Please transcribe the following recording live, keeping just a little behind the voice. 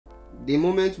The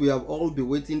moment we have all been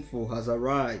waiting for has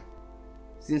arrived.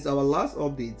 Since our last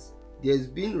update, there has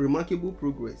been remarkable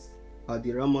progress at the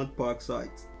Ramat Park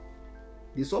site.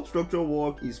 The substructure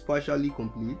work is partially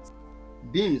complete,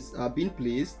 beams are being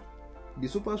placed, the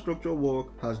superstructure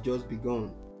work has just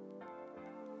begun.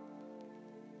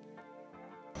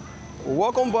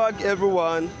 Welcome back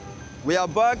everyone. We are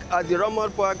back at the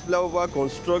Ramat Park Flyover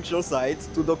construction site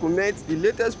to document the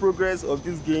latest progress of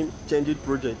this game-changing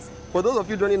project. For those of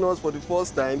you joining us for the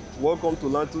first time, welcome to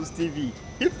Lantus TV.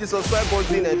 Hit the subscribe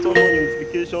button and turn on the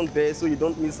notification bell so you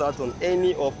don't miss out on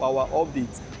any of our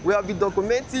updates. We have been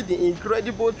documenting the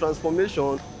incredible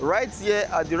transformation right here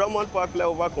at the Ramat Park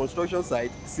Flyover construction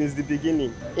site since the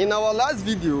beginning. In our last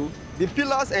video, the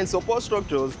pillars and support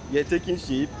structures were taking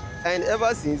shape, and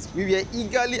ever since, we were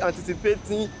eagerly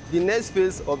anticipating the next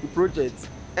phase of the project.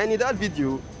 And in that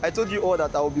video, I told you all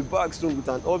that I will be back soon with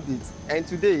an update. And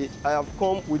today, I have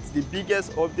come with the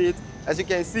biggest update. As you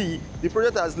can see, the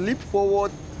project has leaped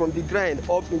forward from the ground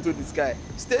up into the sky.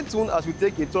 Stay tuned as we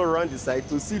take a tour around the site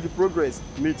to see the progress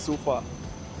made so far.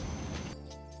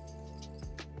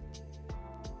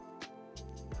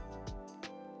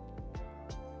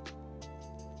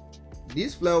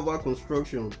 This flyover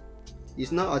construction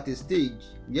is now at a stage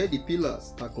where the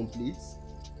pillars are complete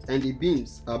and the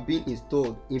beams are being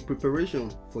installed in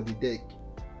preparation for the deck.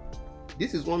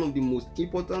 This is one of the most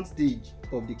important stages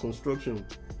of the construction,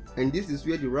 and this is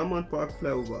where the Ramat Park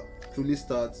Flyover truly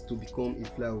starts to become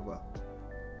a flyover.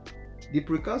 The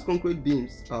precast concrete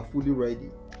beams are fully ready.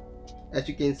 As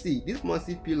you can see, these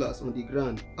massive pillars on the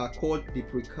ground are called the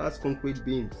precast concrete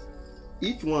beams.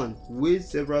 Each one weighs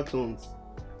several tons,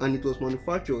 and it was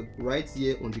manufactured right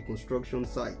here on the construction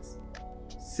site,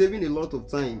 saving a lot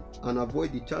of time and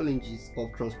avoid the challenges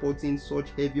of transporting such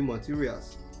heavy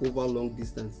materials over long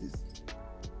distances.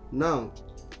 Now,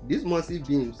 these massive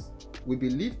beams will be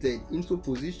lifted into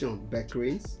position by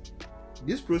cranes.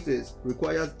 This process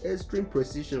requires extreme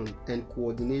precision and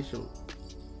coordination.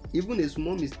 Even a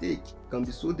small mistake can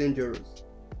be so dangerous,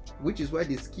 which is why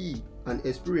the skill and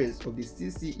experience of the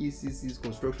CCECC's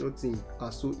construction team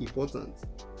are so important.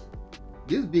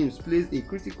 These beams play a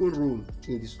critical role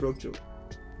in the structure.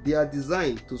 They are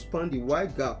designed to span the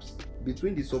wide gaps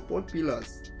between the support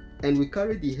pillars and will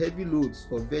carry the heavy loads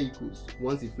of vehicles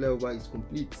once the flyover is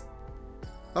complete.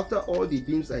 After all the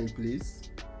beams are in place,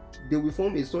 they will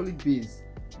form a solid base,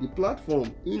 the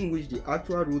platform in which the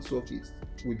actual road surface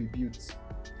will be built.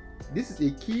 This is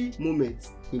a key moment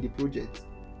in the project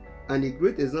and a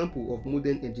great example of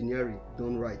modern engineering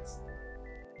done right.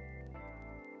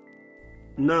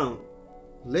 Now,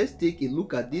 let's take a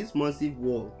look at this massive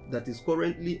wall that is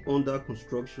currently under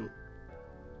construction.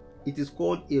 It is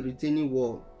called a retaining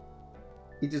wall.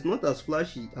 It is not as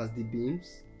flashy as the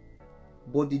beams,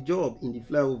 but the job in the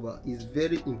flyover is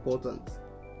very important.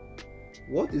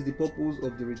 What is the purpose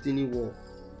of the retaining wall?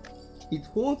 It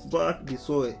holds back the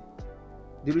soil.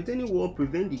 The retaining wall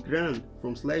prevents the ground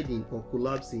from sliding or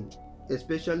collapsing,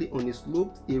 especially on the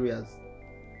sloped areas.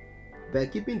 By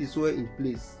keeping the soil in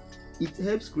place, it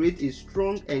helps create a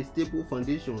strong and stable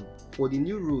foundation for the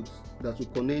new roads that will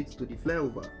connect to the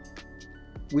flyover.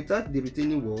 Without the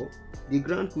retaining wall, the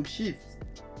ground could shift,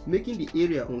 making the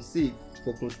area unsafe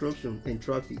for construction and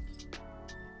traffic.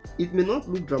 It may not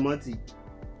look dramatic,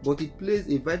 but it plays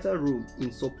a vital role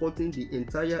in supporting the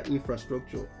entire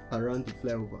infrastructure around the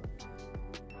flyover.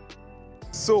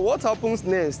 So what happens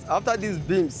next after these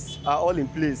beams are all in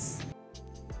place?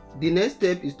 The next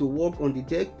step is to work on the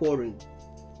deck pouring,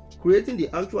 creating the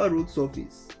actual road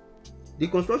surface. The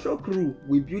construction crew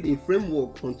will build a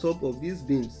framework on top of these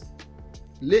beams,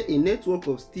 lay a network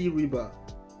of steel rebar,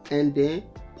 and then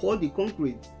pour the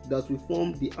concrete that will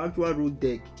form the actual road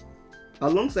deck.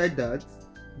 Alongside that,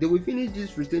 they will finish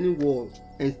this retaining wall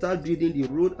and start building the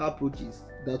road approaches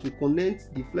that will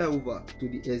connect the flyover to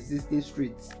the existing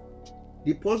streets.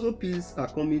 The puzzle pieces are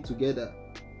coming together.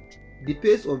 The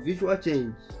pace of visual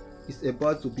change is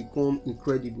about to become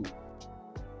incredible.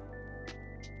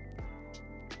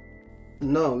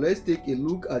 Now let's take a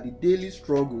look at the daily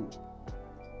struggle.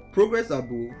 Progress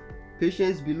above,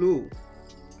 patience below.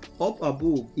 Up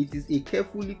above, it is a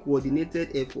carefully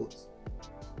coordinated effort.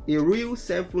 A real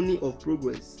symphony of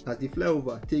progress as the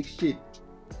flyover takes shape.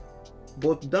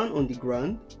 But down on the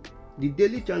ground, the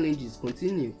daily challenges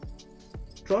continue.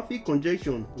 Traffic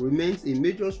congestion remains a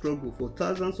major struggle for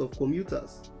thousands of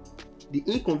commuters. The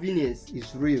inconvenience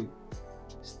is real.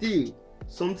 Still,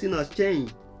 something has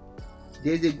changed.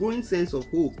 There is a growing sense of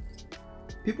hope.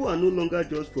 People are no longer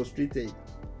just frustrated.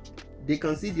 They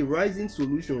can see the rising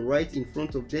solution right in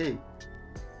front of them.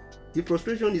 The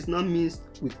frustration is now mixed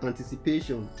with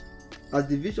anticipation. as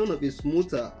the vision of a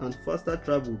smoother and faster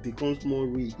travel becomes more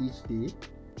real each day.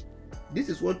 This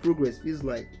is what progress feels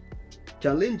like,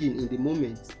 challenging in the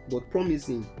moment but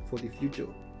promising for the future.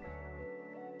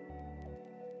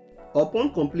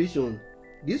 Upon completion,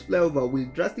 this flyover will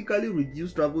drastically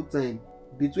reduce travel time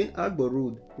between Agbor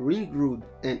Road, Ring Road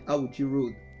and Auchi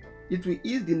Road. It will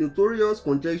ease the notorious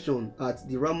congestion at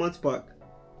the Ramat Park.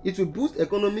 It will boost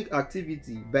economic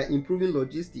activity by improving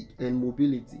logistics and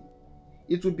mobility.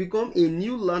 It will become a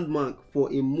new landmark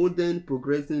for a modern,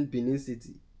 progressing Benin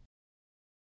City.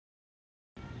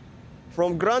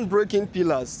 From groundbreaking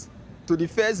pillars to the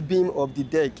first beam of the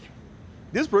deck,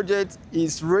 this project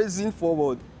is racing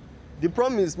forward. The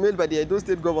promise made by the Edo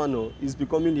State Governor is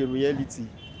becoming a reality.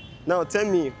 Now tell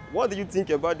me, what do you think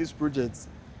about this project?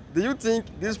 Do you think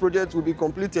this project will be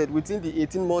completed within the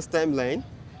 18 months timeline?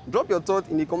 Drop your thought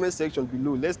in the comment section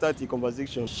below. Let's start a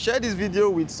conversation. Share this video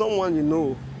with someone you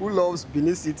know who loves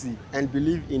Benin City and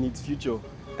believes in its future.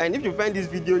 And if you find this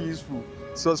video useful,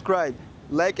 subscribe,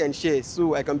 like and share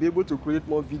so I can be able to create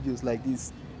more videos like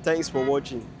this. Thanks for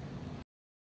watching.